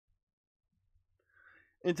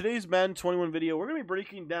In today's Madden 21 video, we're going to be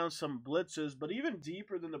breaking down some blitzes, but even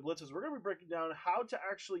deeper than the blitzes, we're going to be breaking down how to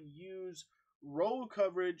actually use roll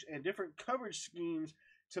coverage and different coverage schemes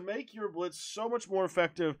to make your blitz so much more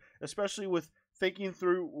effective, especially with thinking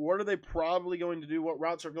through what are they probably going to do, what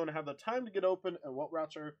routes are going to have the time to get open, and what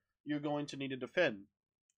routes are you going to need to defend.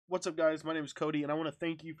 What's up, guys? My name is Cody, and I want to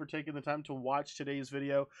thank you for taking the time to watch today's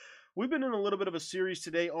video. We've been in a little bit of a series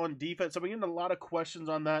today on defense. I've been getting a lot of questions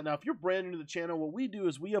on that. Now, if you're brand new to the channel, what we do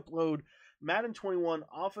is we upload Madden 21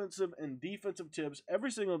 offensive and defensive tips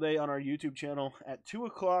every single day on our YouTube channel at 2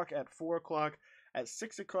 o'clock, at 4 o'clock, at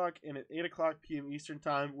 6 o'clock, and at 8 o'clock p.m. Eastern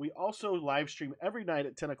Time. We also live stream every night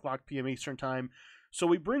at 10 o'clock p.m. Eastern Time. So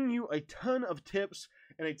we bring you a ton of tips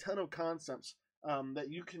and a ton of concepts that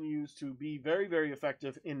you can use to be very, very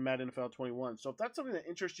effective in Madden NFL 21. So if that's something that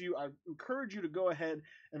interests you, I encourage you to go ahead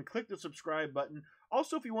and click the subscribe button.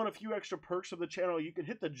 Also, if you want a few extra perks of the channel, you can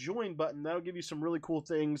hit the join button. That'll give you some really cool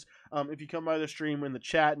things if you come by the stream, in the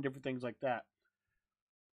chat, and different things like that.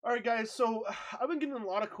 All right, guys, so I've been getting a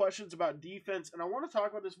lot of questions about defense, and I want to talk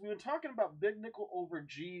about this. We've been talking about big nickel over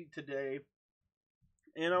G today,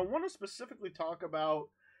 and I want to specifically talk about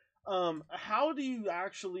how do you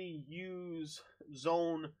actually use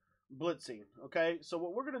zone blitzing? Okay, so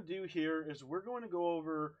what we're going to do here is we're going to go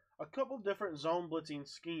over a couple different zone blitzing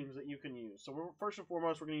schemes that you can use. So first and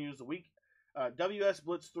foremost, we're going to use the WS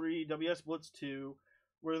Blitz 3, WS Blitz 2.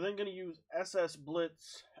 We're then going to use SS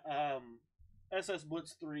Blitz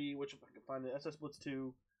 3, which if I can find it, SS Blitz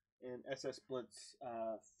 2 and SS Blitz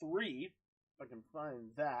 3, if I can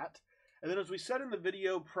find that. And then as we said in the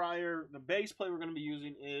video prior, the base play we're going to be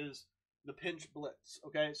using is the pinch blitz.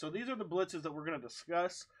 Okay, so these are the blitzes that we're going to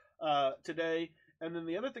discuss today. And then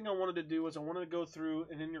the other thing I wanted to do is I wanted to go through,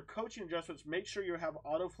 and in your coaching adjustments, make sure you have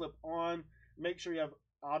auto flip on. Make sure you have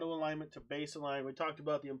auto alignment to base align. We talked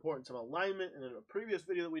about the importance of alignment in a previous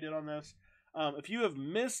video that we did on this. If you have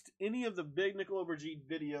missed any of the big nickel over G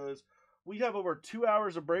videos, we have over 2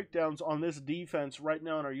 hours of breakdowns on this defense right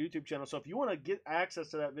now on our YouTube channel. So if you want to get access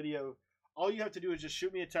to that video, all you have to do is just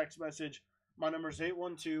shoot me a text message. My number is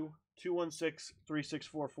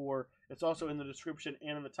 812-216-3644. It's also in the description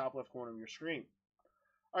and in the top left corner of your screen.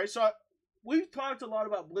 All right, so we've talked a lot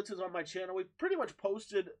about blitzes on my channel. We've pretty much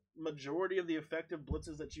posted majority of the effective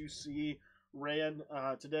blitzes that you see ran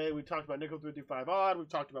today. We talked about nickel 3-5 odd. We've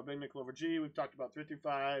talked about big nickel over G. We've talked about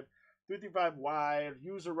 3-5, 3-5 wide,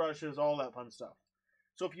 user rushes, all that fun stuff.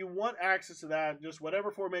 So if you want access to that, just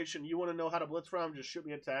whatever formation you want to know how to blitz from, just shoot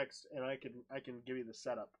me a text and I can give you the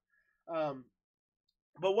setup. But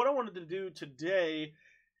what I wanted to do today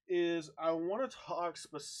is I want to talk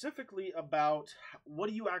specifically about what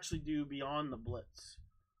do you actually do beyond the blitz.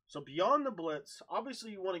 So beyond the blitz,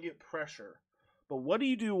 obviously you want to get pressure, but what do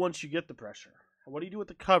you do once you get the pressure? What do you do with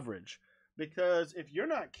the coverage? Because if you're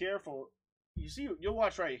not careful, you'll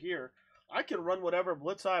watch right here, I can run whatever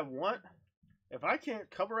blitz I want. If I can't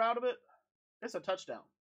cover out of it, it's a touchdown,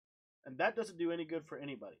 and that doesn't do any good for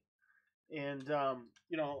anybody. And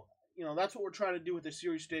you know that's what we're trying to do with this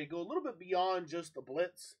series today. Go a little bit beyond just the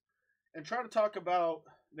blitz, and try to talk about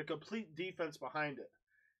the complete defense behind it.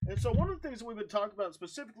 And so one of the things that we've been talking about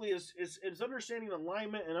specifically is understanding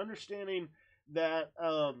alignment and understanding that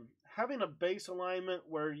having a base alignment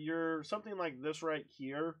where you're something like this right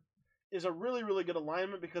here is a really, really good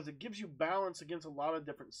alignment because it gives you balance against a lot of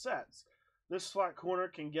different sets. This slot corner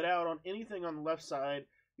can get out on anything on the left side.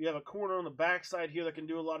 You have a corner on the back side here that can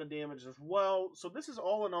do a lot of damage as well. So this is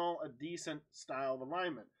all in all a decent style of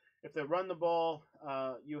alignment. If they run the ball,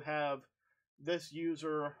 you have this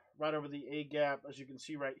user right over the A gap, as you can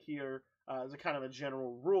see right here, as a kind of a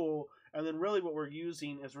general rule. And then really what we're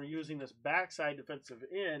using is this backside defensive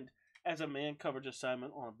end as a man coverage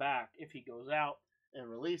assignment on a back if he goes out and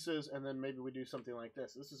releases, and then maybe we do something like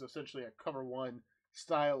this. This is essentially a cover one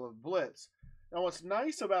style of blitz. Now what's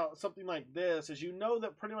nice about something like this is you know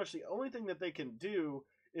that pretty much the only thing that they can do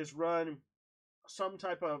is run some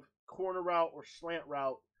type of corner route or slant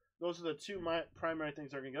route. Those are the two primary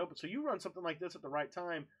things that are going to get open. So you run something like this at the right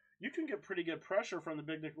time, you can get pretty good pressure from the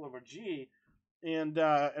big nickel over G, and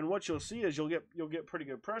what you'll see is you'll get pretty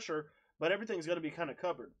good pressure, but everything's going to be kind of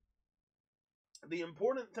covered. The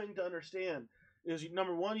important thing to understand is,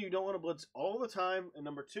 number one, you don't want to blitz all the time, and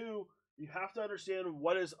number two, you have to understand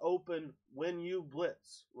what is open when you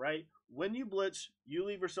blitz, right? When you blitz, you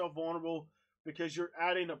leave yourself vulnerable because you're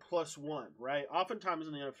adding a +1, right? Oftentimes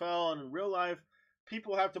in the NFL and in real life,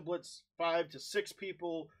 people have to blitz 5 to 6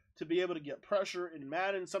 people to be able to get pressure. In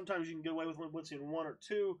Madden, sometimes you can get away with blitzing 1 or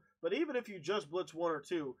 2, but even if you just blitz 1 or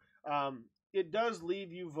 2, it does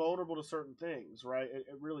leave you vulnerable to certain things, right? It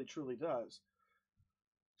really, truly does.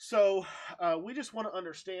 So we just want to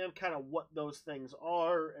understand kind of what those things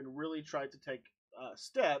are and really try to take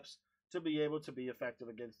steps to be able to be effective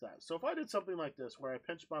against that. So if I did something like this where I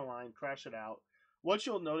pinch my line, crash it out, what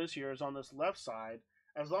you'll notice here is on this left side,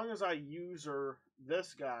 as long as I user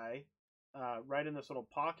this guy right in this little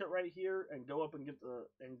pocket right here and go up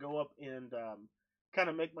and kind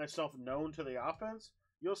of make myself known to the offense,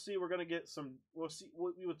 you'll see we're going to get some.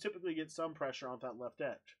 We would typically get some pressure on that left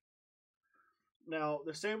edge. Now,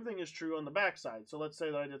 the same thing is true on the backside. So let's say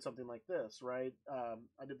that I did something like this, right?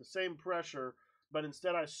 I did the same pressure, but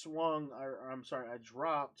instead I I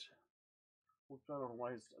dropped. I don't know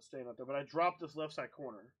why he's staying up there, but I dropped this left side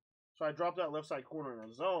corner. So I dropped that left side corner in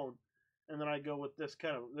a zone, and then I go with this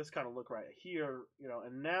kind of look right here,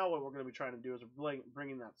 And now what we're going to be trying to do is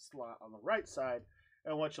bringing that slot on the right side,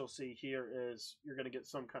 and what you'll see here is you're going to get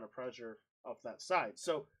some kind of pressure off that side.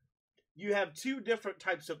 So you have two different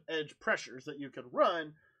types of edge pressures that you can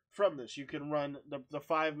run from this. You can run the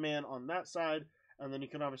 5-man on that side, and then you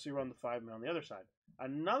can obviously run the 5-man on the other side.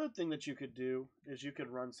 Another thing that you could do is you could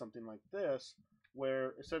run something like this,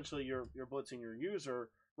 where essentially you're blitzing your user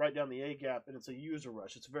right down the A gap, and it's a user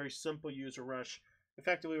rush. It's a very simple user rush.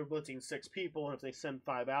 Effectively, we're blitzing 6 people, and if they send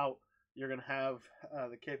 5 out, you're going to have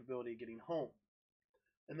the capability of getting home.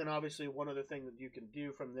 And then obviously one other thing that you can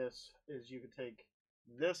do from this is you can take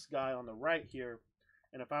this guy on the right here,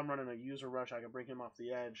 and if I'm running a user rush, I can bring him off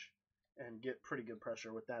the edge and get pretty good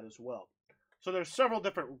pressure with that as well. So there's several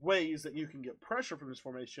different ways that you can get pressure from this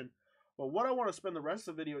formation, but what I want to spend the rest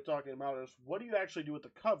of the video talking about is what do you actually do with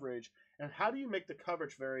the coverage, and how do you make the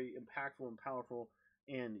coverage very impactful and powerful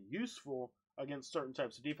and useful against certain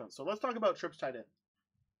types of defense. So let's talk about trips tight end.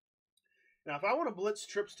 Now, if I want to blitz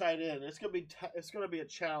trips tight end, it's going to be a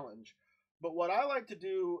challenge. But what I like to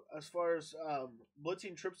do as far as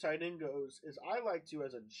blitzing trips tight end goes is I like to,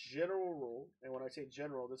 as a general rule, and when I say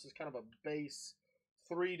general, this is kind of a base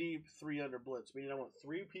 3 deep, 3 under blitz, meaning I want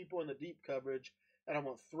 3 people in the deep coverage and I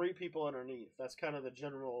want 3 people underneath. That's kind of the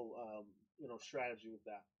general strategy with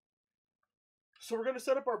that. So we're going to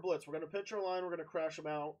set up our blitz. We're going to pitch our line. We're going to crash them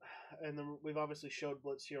out, and then we've obviously showed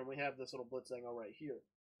blitz here, and we have this little blitz angle right here.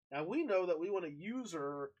 Now we know that we want to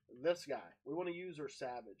user this guy. We want to user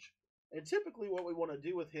Savage. And typically what we want to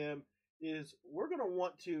do with him is we're going to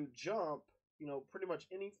want to jump, pretty much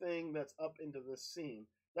anything that's up into this seam.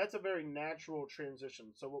 That's a very natural transition.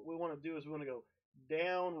 So what we want to do is we want to go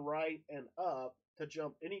down, right, and up to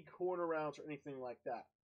jump any corner routes or anything like that.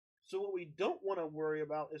 So what we don't want to worry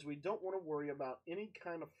about is we don't want to worry about any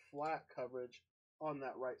kind of flat coverage on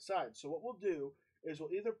that right side. So what we'll do is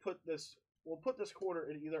we'll either put this corner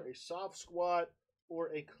in either a soft squat or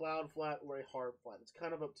a cloud flat or a hard flat. It's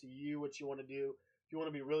kind of up to you what you want to do. If you want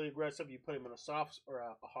to be really aggressive, you put him in a soft or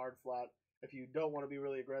a hard flat. If you don't want to be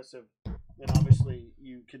really aggressive, then obviously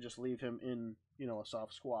you can just leave him in, a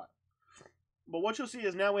soft squat. But what you'll see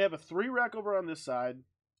is now we have a 3 rack over on this side,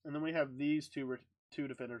 and then we have these two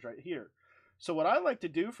defenders right here. So what I like to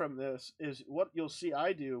do from this is what you'll see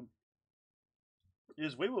I do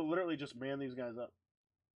is we will literally just man these guys up.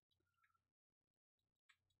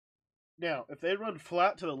 Now, if they run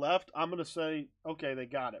flat to the left, I'm going to say, okay, they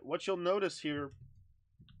got it. What you'll notice here,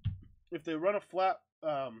 if they run a flat,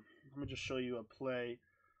 let me just show you a play.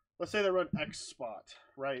 Let's say they run X spot,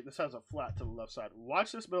 right? This has a flat to the left side.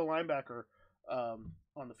 Watch this middle linebacker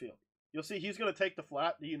on the field. You'll see he's going to take the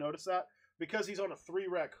flat. Do you notice that? Because he's on a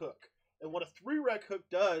 3-rack hook. And what a 3-rack hook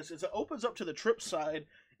does is it opens up to the trip side,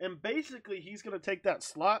 and basically he's going to take that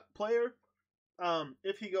slot player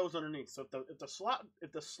if he goes underneath. So if the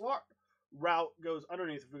slot route goes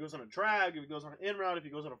underneath, if he goes on a drag, if he goes on an in route, if he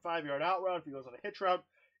goes on a 5-yard out route, if he goes on a hitch route,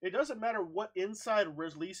 it doesn't matter what inside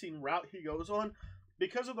releasing route he goes on.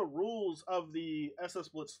 Because of the rules of the SS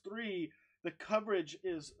Blitz 3, the coverage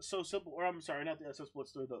is so simple. Or I'm sorry, not the SS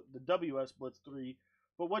Blitz 3, the WS Blitz 3.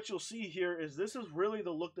 But what you'll see here is this is really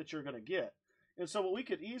the look that you're going to get. And so what we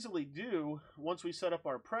could easily do once we set up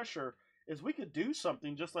our pressure is we could do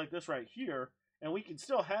something just like this right here, and we can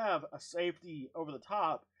still have a safety over the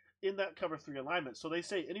top in that cover 3 alignment. So they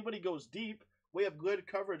say anybody goes deep, we have good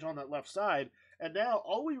coverage on that left side, and now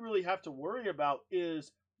all we really have to worry about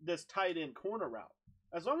is this tight end corner route.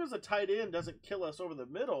 As long as the tight end doesn't kill us over the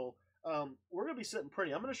middle, we're going to be sitting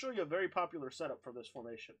pretty. I'm going to show you a very popular setup for this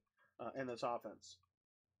formation and this offense.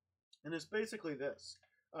 And it's basically this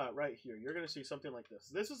right here. You're going to see something like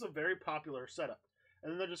this. This is a very popular setup.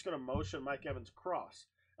 And then they're just going to motion Mike Evans across.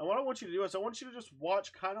 And what I want you to do is I want you to just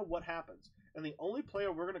watch kind of what happens. And the only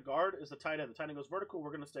player we're going to guard is the tight end. The tight end goes vertical. We're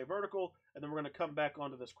going to stay vertical. And then we're going to come back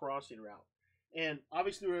onto this crossing route. And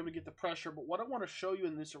obviously we're able to get the pressure. But what I want to show you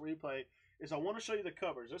in this replay is I want to show you the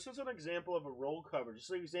coverage. This is an example of a roll coverage. This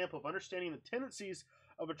is an example of understanding the tendencies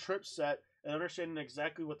of a trip set and understanding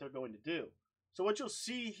exactly what they're going to do. So what you'll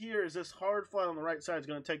see here is this hard flat on the right side is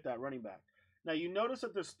going to take that running back. Now you notice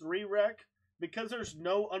that this 3-rec, because there's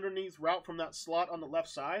no underneath route from that slot on the left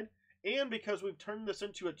side, and because we've turned this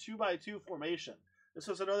into a 2x2 formation, this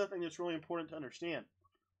is another thing that's really important to understand.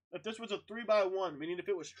 If this was a 3x1, meaning if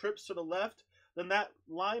it was trips to the left, then that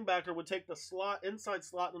linebacker would take the slot, inside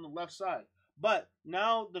slot on the left side. But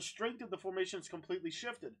now the strength of the formation is completely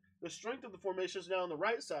shifted. The strength of the formation is now on the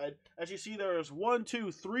right side. As you see, there is 1,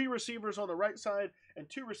 2, 3 receivers on the right side and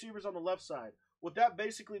 2 receivers on the left side. What that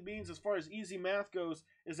basically means, as far as easy math goes,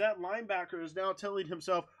 is that linebacker is now telling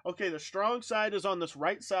himself, okay, the strong side is on this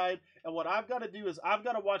right side, and what I've got to do is I've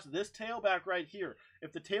got to watch this tailback right here.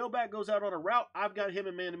 If the tailback goes out on a route, I've got him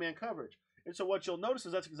in man-to-man coverage. And so what you'll notice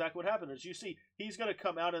is that's exactly what happened. As you see, he's going to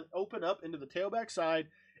come out and open up into the tailback side,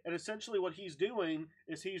 and essentially what he's doing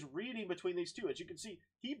is he's reading between these two. As you can see,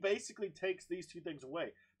 he basically takes these two things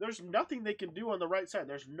away. There's nothing they can do on the right side.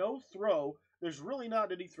 There's no throw. There's really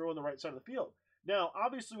not any throw on the right side of the field. Now,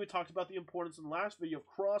 obviously, we talked about the importance in the last video of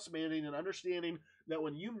cross-manning and understanding that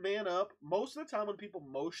when you man up, most of the time when people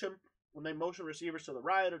motion, when they motion receivers to the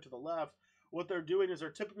right or to the left, what they're doing is they're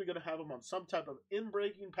typically going to have them on some type of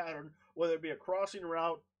in-breaking pattern, whether it be a crossing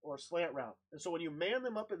route or a slant route. And so when you man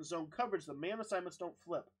them up in zone coverage, the man assignments don't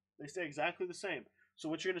flip. They stay exactly the same. So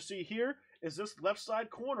what you're going to see here is this left side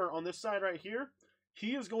corner on this side right here.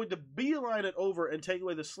 He is going to beeline it over and take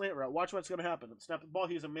away the slant route. Watch what's going to happen. Snap the ball.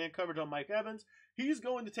 He's a man coverage on Mike Evans. He's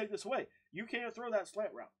going to take this away. You can't throw that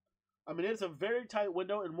slant route. I mean, it's a very tight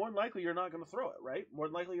window, and more than likely you're not going to throw it, right? More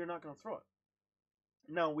than likely you're not going to throw it.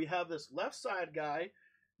 Now we have this left side guy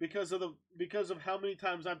because of how many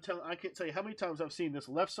times I can't tell you how many times I've seen this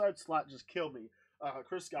left side slot just kill me.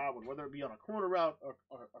 Chris Godwin, whether it be on a corner route,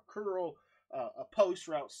 a curl, a post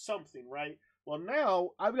route, something, right? Well, now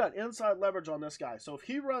I've got inside leverage on this guy. So if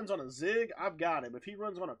he runs on a zig, I've got him. If he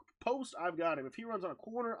runs on a post, I've got him. If he runs on a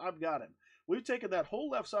corner, I've got him. We've taken that whole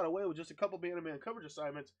left side away with just a couple man-to-man coverage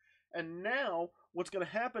assignments. And now what's going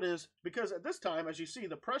to happen is, because at this time, as you see,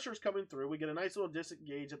 the pressure's coming through. We get a nice little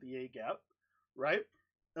disengage at the A-gap, right?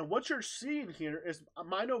 And what you're seeing here is,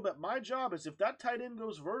 I know that my job is if that tight end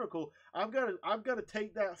goes vertical, I've got to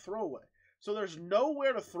take that throwaway. So there's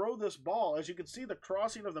nowhere to throw this ball. As you can see, the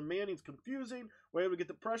crossing of the Manning's confusing. We're able to get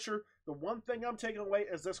the pressure. The one thing I'm taking away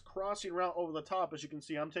is this crossing route over the top. As you can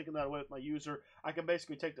see, I'm taking that away with my user. I can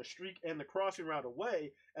basically take the streak and the crossing route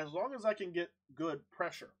away as long as I can get good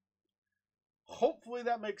pressure. Hopefully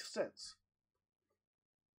that makes sense.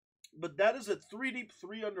 But that is a 3-deep,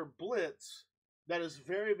 3-under blitz that is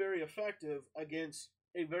very, very effective against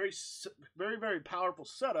a very, very, very powerful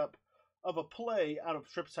setup of a play out of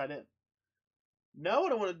trip tight end. Now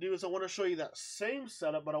what I want to do is I want to show you that same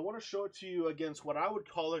setup, but I want to show it to you against what I would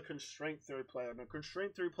call a constraint theory play. And a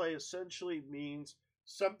constraint theory play essentially means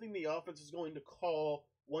something the offense is going to call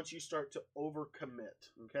once you start to overcommit,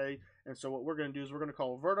 okay? And so what we're going to do is we're going to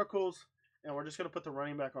call verticals, and we're just going to put the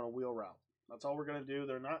running back on a wheel route. That's all we're going to do.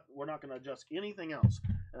 We're not going to adjust anything else.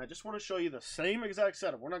 And I just want to show you the same exact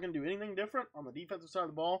setup. We're not going to do anything different on the defensive side of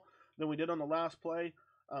the ball than we did on the last play.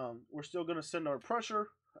 We're still going to send our pressure.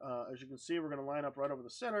 As you can see, we're going to line up right over the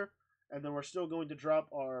center, and then we're still going to drop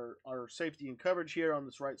our safety and coverage here on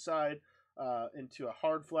this right side into a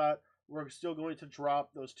hard flat. We're still going to drop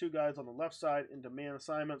those two guys on the left side into man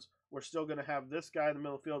assignments. We're still going to have this guy in the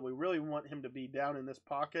middle of the field. We really want him to be down in this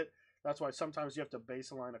pocket. That's why sometimes you have to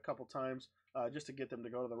baseline a couple times just to get them to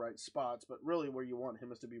go to the right spots. But really where you want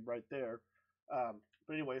him is to be right there.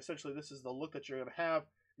 But anyway, essentially this is the look that you're going to have.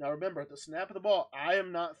 Now remember, at the snap of the ball, I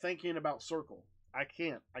am not thinking about circle. I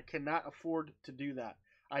can't. I cannot afford to do that.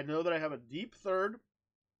 I know that I have a deep third,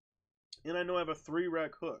 and I know I have a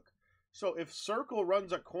 3-rec hook. So if circle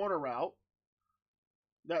runs a corner route,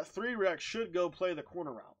 that 3-rec should go play the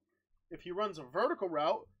corner route. If he runs a vertical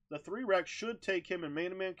route, the 3-rec should take him in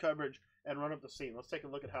man-to-man coverage and run up the seam. Let's take a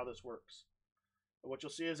look at how this works. And what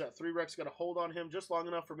you'll see is that 3-rec's going to hold on him just long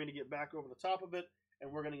enough for me to get back over the top of it,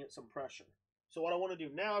 and we're going to get some pressure. So what I want to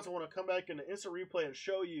do now is I want to come back into instant replay and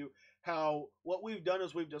show you how what we've done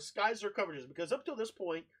is we've disguised our coverages, because up till this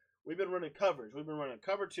point we've been running coverage. We've been running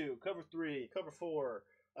cover 2, cover 3, cover 4,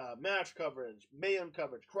 match coverage, man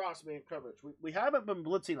coverage, cross man coverage. We haven't been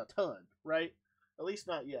blitzing a ton, right? At least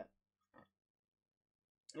not yet.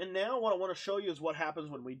 And now what I want to show you is what happens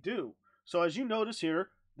when we do. So as you notice here,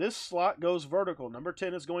 this slot goes vertical. Number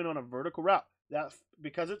 10 is going on a vertical route. That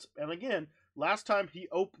because it's, and again, last time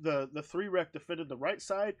the 3-rec defended the right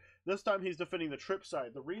side. This time he's defending the trip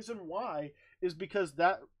side. The reason why is because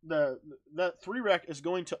that 3-rec is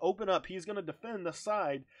going to open up. He's going to defend the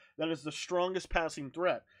side that is the strongest passing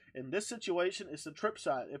threat. In this situation, it's the trip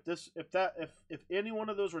side. If any one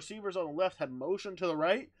of those receivers on the left had motion to the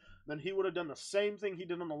right, then he would have done the same thing he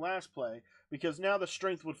did on the last play, because now the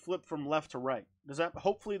strength would flip from left to right.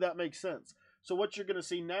 Hopefully that makes sense. So what you're going to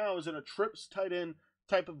see now is in a trips tight end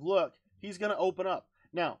type of look, he's going to open up.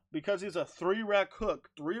 Now, because he's a 3-rec hook,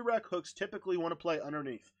 3-rec hooks typically want to play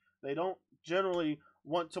underneath. They don't generally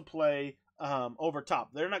want to play over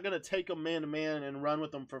top. They're not going to take them man-to-man and run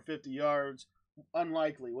with them for 50 yards.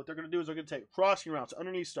 Unlikely. What they're going to do is they're going to take crossing routes,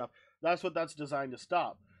 underneath stuff. That's what that's designed to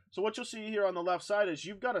stop. So what you'll see here on the left side is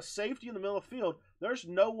you've got a safety in the middle of the field. There's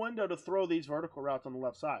no window to throw these vertical routes on the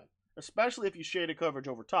left side, especially if you shaded coverage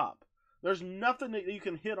over top. There's nothing that you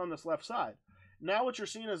can hit on this left side. Now what you're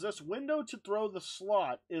seeing is this window to throw the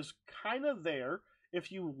slot is kind of there.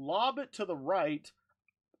 If you lob it to the right,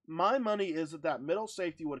 my money is that middle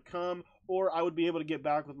safety would come, or I would be able to get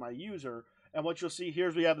back with my user. And what you'll see here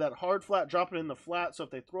is we have that hard flat dropping in the flat. So if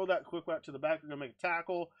they throw that quick route to the back, they're going to make a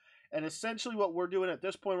tackle. And essentially what we're doing at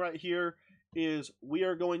this point right here is we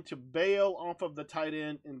are going to bail off of the tight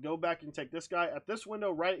end and go back and take this guy at this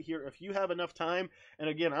window right here. If you have enough time, and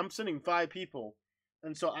again, I'm sending 5 people,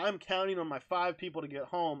 and so I'm counting on my 5 people to get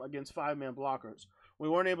home against 5-man blockers. We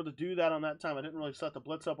weren't able to do that on that time. I didn't really set the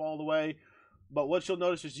blitz up all the way. But what you'll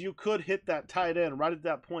notice is you could hit that tight end right at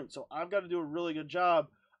that point. So I've got to do a really good job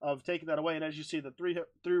of taking that away. And as you see, the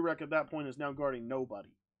 3-rec at that point is now guarding nobody.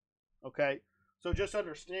 Okay? So just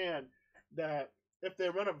understand that if they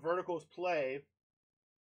run a verticals play,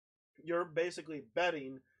 you're basically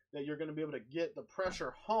betting that you're going to be able to get the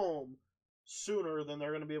pressure home sooner than they're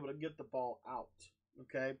going to be able to get the ball out.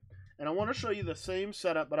 Okay? And I want to show you the same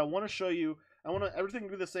setup, but I want to show you, everything to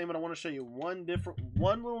be the same, but I want to show you one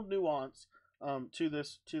little nuance to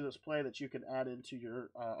this play that you can add into your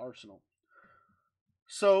arsenal.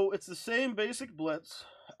 So it's the same basic blitz,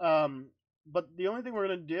 but the only thing we're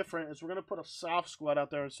going to do different is we're going to put a soft squat out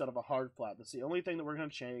there instead of a hard flat. That's the only thing that we're going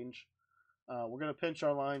to change. We're going to pinch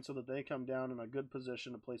our line so that they come down in a good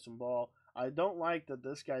position to play some ball. I don't like that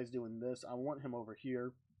this guy's doing this. I want him over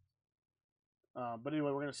here. But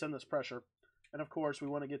anyway, we're going to send this pressure. And of course, we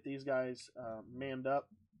want to get these guys manned up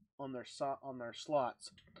on their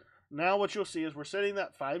slots. Now what you'll see is we're setting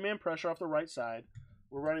that 5-man pressure off the right side.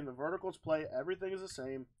 We're running the verticals play. Everything is the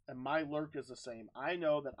same, and my lurk is the same. I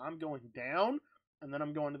know that I'm going down, and then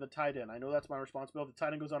I'm going to the tight end. I know that's my responsibility. If the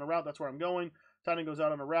tight end goes on a route, that's where I'm going. Tight end goes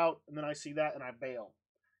out on a route, and then I see that, and I bail.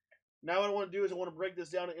 Now what I want to do is I want to break this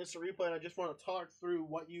down to instant replay, and I just want to talk through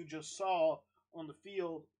what you just saw on the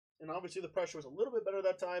field. And obviously the pressure was a little bit better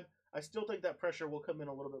that time. I still think that pressure will come in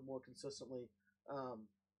a little bit more consistently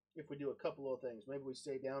if we do a couple of things. Maybe we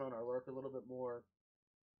stay down on our lurk a little bit more,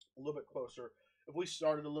 a little bit closer. If we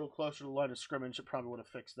started a little closer to the line of scrimmage, it probably would have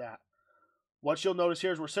fixed that. What you'll notice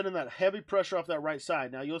here is we're sending that heavy pressure off that right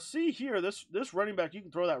side. Now you'll see here, this running back, you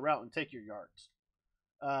can throw that route and take your yards.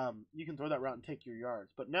 You can throw that route and take your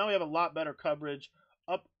yards. But now we have a lot better coverage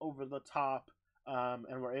up over the top,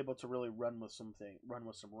 and we're able to really run with some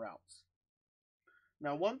routes.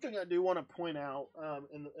 Now, one thing I do want to point out,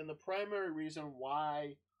 and the primary reason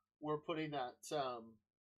why we're putting that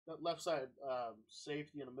left side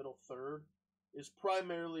safety in the middle third is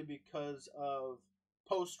primarily because of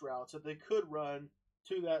post routes that they could run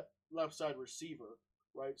to that left side receiver,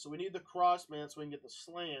 right? So we need the cross man so we can get the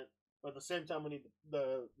slant, but at the same time we need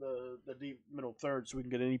the deep middle third so we can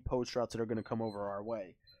get any post routes that are going to come over our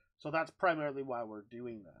way. So that's primarily why we're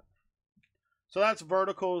doing that. So that's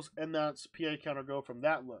verticals, and that's PA counter go from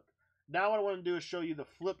that look. Now what I want to do is show you the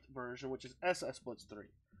flipped version, which is SS Blitz 3.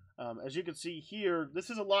 As you can see here, this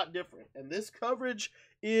is a lot different. And this coverage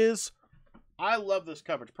is, I love this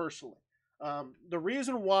coverage personally. The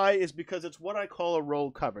reason why is because it's what I call a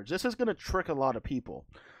roll coverage. This is going to trick a lot of people.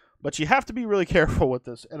 But you have to be really careful with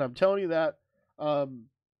this. And I'm telling you that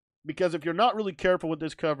because if you're not really careful with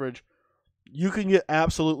this coverage, you can get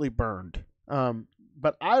absolutely burned.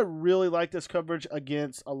 But I really like this coverage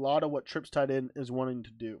against a lot of what trips tight end is wanting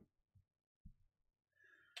to do.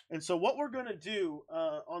 And so what we're going to do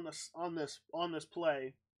on this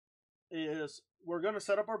play is we're going to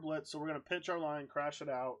set up our blitz. So we're going to pitch our line, crash it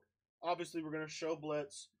out. Obviously, we're going to show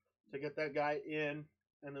blitz to get that guy in,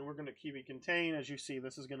 and then we're going to keep it contained. As you see,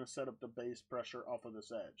 this is going to set up the base pressure off of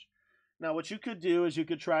this edge. Now, what you could do is you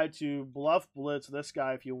could try to bluff blitz this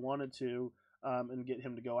guy if you wanted to, and get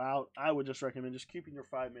him to go out. I would just recommend just keeping your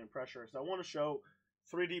 5-man pressure. So I want to show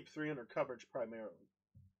 3 deep, 3 under coverage primarily.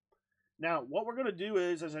 Now, what we're going to do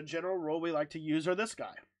is, as a general rule, we like to use this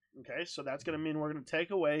guy. Okay, so that's going to mean we're going to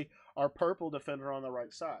take away our purple defender on the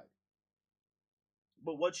right side.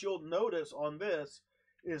 But what you'll notice on this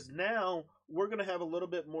is now we're going to have a little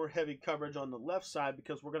bit more heavy coverage on the left side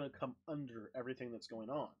because we're going to come under everything that's going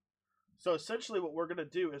on. So essentially what we're going to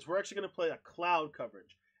do is we're actually going to play a cloud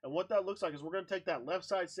coverage. And what that looks like is we're going to take that left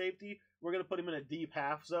side safety, we're going to put him in a deep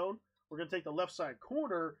half zone. We're going to take the left side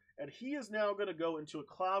corner, and he is now going to go into a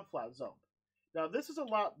cloud flat zone. Now this is a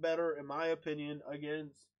lot better, in my opinion,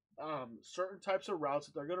 against certain types of routes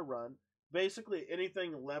that they're going to run. Basically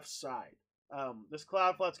anything left side. This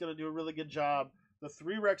cloud flat's going to do a really good job. The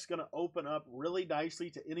 3-rec's going to open up really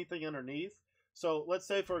nicely to anything underneath. So let's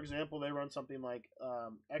say, for example, they run something like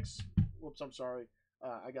Whoops, I'm sorry.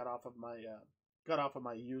 I got off of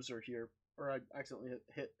my user here, or I accidentally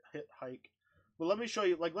hit hike. But let me show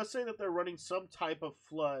you. Like, let's say that they're running some type of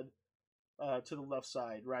flood to the left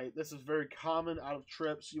side, right? This is very common out of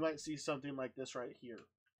trips. You might see something like this right here.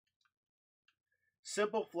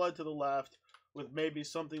 Simple flood to the left with maybe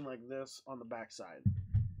something like this on the backside.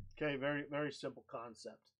 Okay, very, very simple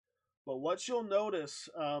concept. But what you'll notice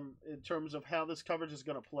in terms of how this coverage is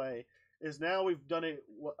going to play is now we've done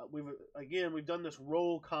this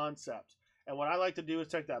roll concept. And what I like to do is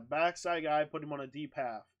take that backside guy, put him on a deep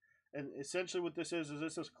half. And essentially what this is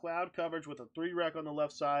this is cloud coverage with a 3-rec on the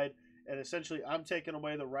left side, and essentially I'm taking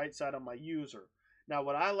away the right side on my user. Now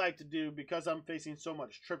what I like to do, because I'm facing so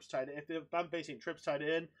much trips tight, if I'm facing trips tight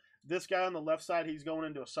end, this guy on the left side, he's going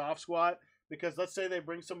into a soft squat, because let's say they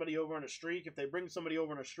bring somebody over on a streak. If they bring somebody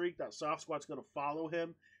over on a streak, that soft squat's going to follow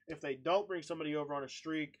him. If they don't bring somebody over on a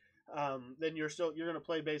streak, then you're going to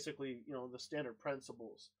play basically, the standard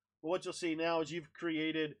principles. But what you'll see now is you've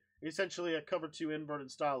created essentially a cover 2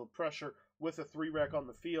 inverted style of pressure with a 3-rec on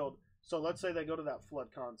the field. So let's say they go to that flood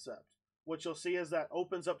concept. What you'll see is that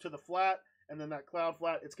opens up to the flat, and then that cloud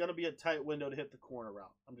flat, it's going to be a tight window to hit the corner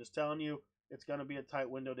route. I'm just telling you, it's going to be a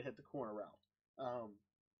tight window to hit the corner route.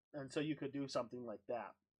 And so you could do something like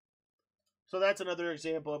that. So that's another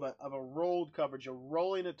example of a rolled coverage. You're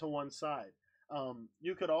rolling it to one side.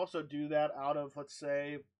 You could also do that out of, let's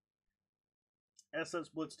say, SS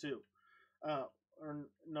Blitz 2. Or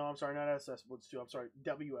no, I'm sorry, not SS Blitz 2. I'm sorry,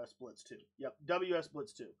 WS Blitz 2. Yep, WS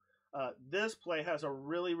Blitz 2. This play has a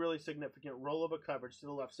really, really significant roll of a coverage to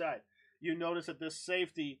the left side. You notice that this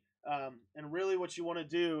safety, and really what you want to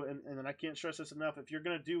do, and I can't stress this enough, if you're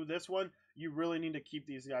going to do this one, you really need to keep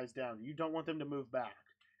these guys down. You don't want them to move back.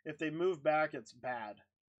 If they move back, it's bad.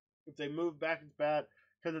 If they move back, it's bad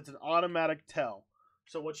because it's an automatic tell.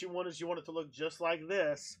 So what you want is you want it to look just like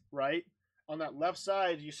this, right? On that left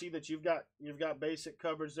side, you see that you've got basic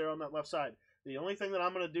coverage there on that left side. The only thing that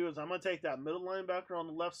I'm going to do is I'm going to take that middle linebacker on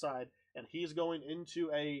the left side, and he's going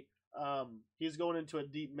into a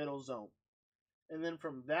deep middle zone. And then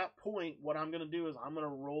from that point, what I'm going to do is I'm going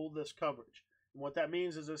to roll this coverage. And what that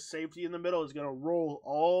means is this safety in the middle is going to roll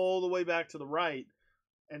all the way back to the right.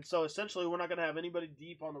 And so essentially we're not going to have anybody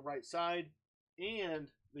deep on the right side. And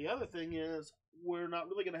the other thing is we're not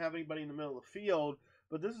really going to have anybody in the middle of the field,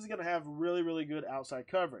 but this is going to have really, really good outside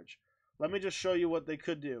coverage. Let me just show you what they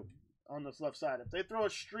could do on this left side. If they throw a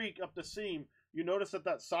streak up the seam, you notice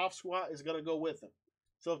that soft squat is going to go with him.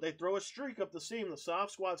 So if they throw a streak up the seam, the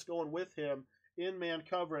soft squat's going with him in man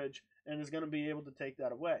coverage and is going to be able to take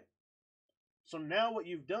that away. So now what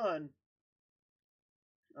you've done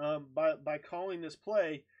by calling this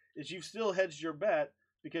play is you've still hedged your bet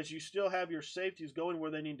because you still have your safeties going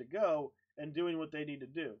where they need to go and doing what they need to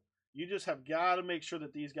do. You just have got to make sure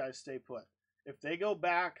that these guys stay put. If they go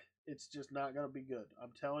back, it's just not going to be good.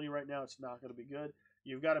 I'm telling you right now, it's not going to be good.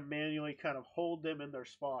 You've got to manually kind of hold them in their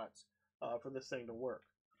spots for this thing to work.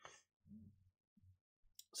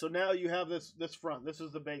 So now you have this front. This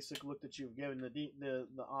is the basic look that you've given the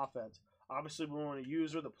offense. Obviously, we want a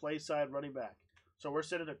user, the play side, running back. So we're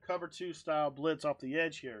setting a cover 2 style blitz off the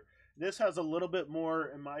edge here. This has a little bit more,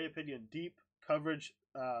 in my opinion, deep coverage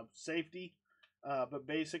safety. But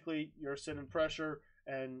basically, you're sending pressure,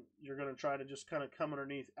 and you're going to try to just kind of come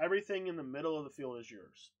underneath. Everything in the middle of the field is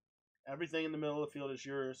yours. Everything in the middle of the field is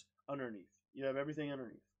yours underneath. You have everything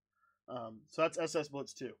underneath. So that's SS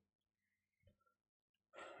Blitz 2.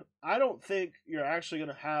 I don't think you're actually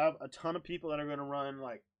going to have a ton of people that are going to run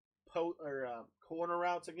like corner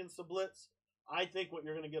routes against the blitz. I think what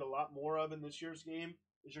you're going to get a lot more of in this year's game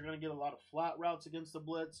is you're going to get a lot of flat routes against the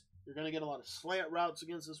blitz. You're going to get a lot of slant routes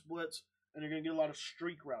against this blitz, and you're going to get a lot of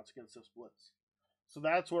streak routes against this blitz. So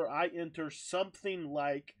that's where I enter something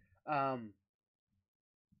like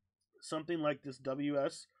this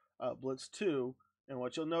WS Blitz 2. And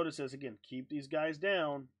what you'll notice is, again, keep these guys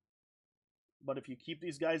down. But if you keep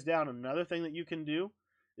these guys down, another thing that you can do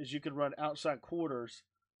is you can run outside quarters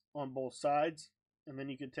on both sides. And then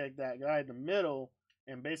you can take that guy in the middle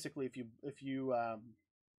And basically,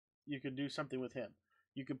 you can do something with him.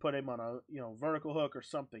 You can put him on a vertical hook or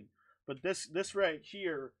something. But this right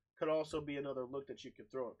here could also be another look that you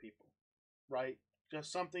could throw at people, right?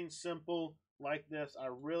 Just something simple like this. I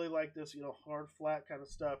really like this, hard flat kind of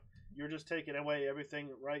stuff. You're just taking away everything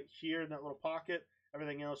right here in that little pocket.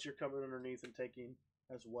 Everything else you're coming underneath and taking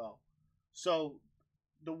as well. So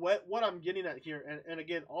what I'm getting at here, and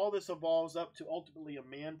again, all this evolves up to ultimately a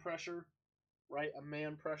man pressure, right? A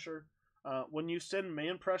man pressure. When you send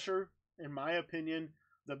man pressure, in my opinion,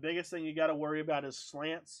 the biggest thing you got to worry about is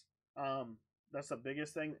slants. That's the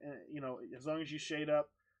biggest thing. As long as you shade up,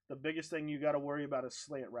 the biggest thing you got to worry about is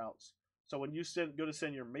slant routes. So when you go to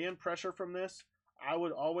send your man pressure from this, I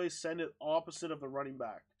would always send it opposite of the running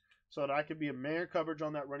back, so that I could be a man coverage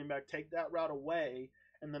on that running back, take that route away,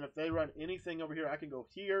 and then if they run anything over here, I can go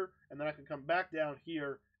here, and then I can come back down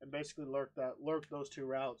here and basically lurk those two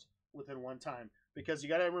routes within one time. Because you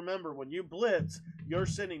got to remember, when you blitz, you're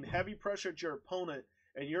sending heavy pressure at your opponent,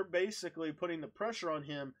 and you're basically putting the pressure on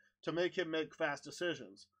him to make him make fast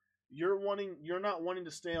decisions. You're not wanting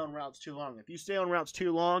to stay on routes too long. If you stay on routes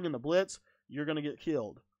too long in the blitz, you're going to get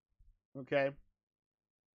killed. Okay?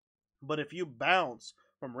 But if you bounce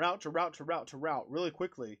from route to route to route to route really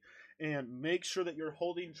quickly and make sure that you're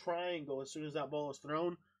holding triangle as soon as that ball is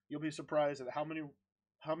thrown, you'll be surprised at how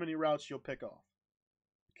many routes you'll pick off.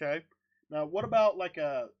 Okay? Now, what about like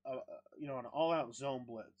an all-out zone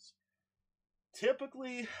blitz?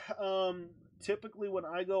 Typically when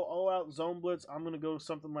I go all-out zone blitz, I'm going to go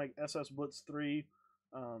something like SS Blitz 3.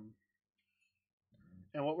 And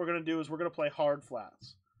what we're going to do is we're going to play hard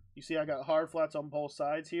flats. You see I got hard flats on both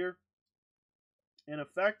sides here. And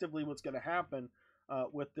effectively what's going to happen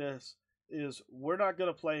with this is we're not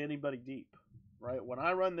going to play anybody deep, right? When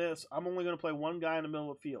I run this, I'm only going to play one guy in the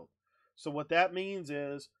middle of the field. So what that means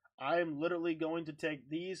is I'm literally going to take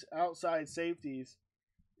these outside safeties,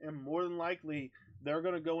 and more than likely they're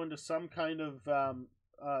going to go into some kind of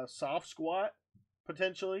soft squat,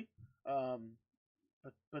 potentially a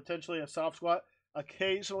soft squat.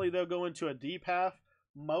 Occasionally they'll go into a deep half.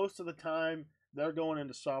 Most of the time they're going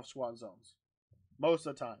into soft squat zones. Most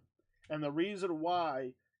of the time. And the reason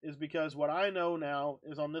why is because what I know now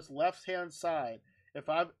is on this left-hand side, if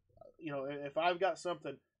I've got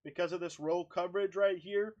something because of this roll coverage right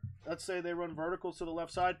here, let's say they run verticals to the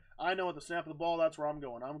left side, I know at the snap of the ball, that's where I'm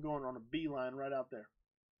going. I'm going on a beeline right out there.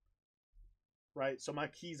 Right? So my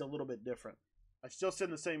key's a little bit different. I still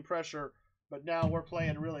send the same pressure, but now we're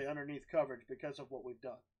playing really underneath coverage because of what we've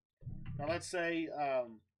done. Now let's say,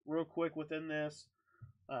 real quick within this,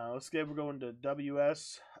 let's say we're going to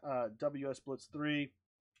WS Blitz 3.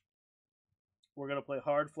 We're going to play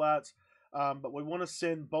hard flats, but we want to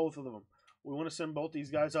send both of them. We want to send both these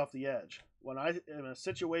guys off the edge. In a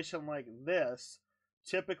situation like this,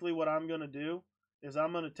 typically what I'm going to do is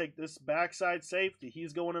I'm going to take this backside safety.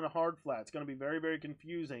 He's going in a hard flat. It's going to be very, very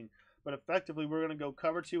confusing, but effectively we're going to go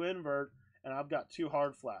cover 2 invert, and I've got 2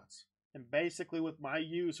 hard flats. And basically with my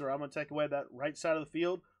user, I'm going to take away that right side of the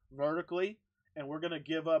field vertically, and we're going to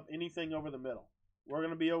give up anything over the middle. We're going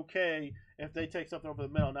to be okay if they take something over the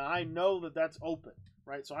middle. Now, I know that that's open,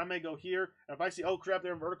 right? So I may go here, and if I see, oh, crap,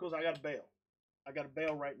 they're in verticals, I got to bail. I got to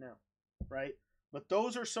bail right now, right? But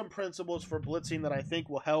those are some principles for blitzing that I think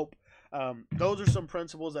will help. Those are some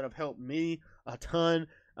principles that have helped me a ton,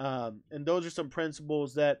 and those are some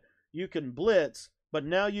principles that you can blitz, but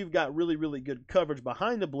now you've got really, really good coverage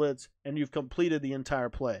behind the blitz, and you've completed the entire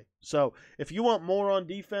play. So if you want more on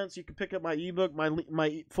defense, you can pick up my ebook.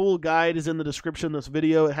 My full guide is in the description of this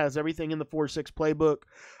video. It has everything in the 4-6 playbook.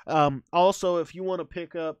 Also, if you want to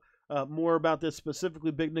pick up more about this,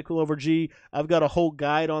 specifically Big Nickel over G, I've got a whole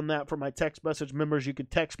guide on that for my text message members. You can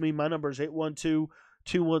text me. My number is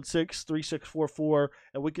 812-216-3644,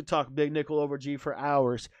 and we could talk Big Nickel over G for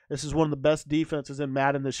hours. This is one of the best defenses in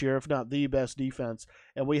Madden this year, if not the best defense,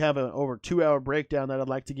 and we have an over 2-hour breakdown that I'd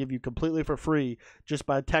like to give you completely for free just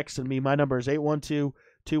by texting me. My number is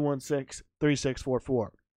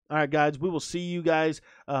 812-216-3644. All right, guys, we will see you guys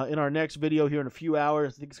in our next video here in a few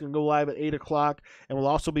hours. I think it's going to go live at 8 o'clock, and we'll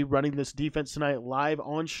also be running this defense tonight live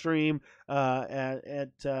on stream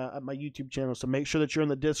at my YouTube channel. So make sure that you're in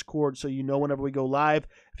the Discord so you know whenever we go live.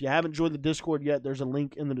 If you haven't joined the Discord yet, there's a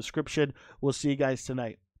link in the description. We'll see you guys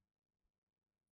tonight.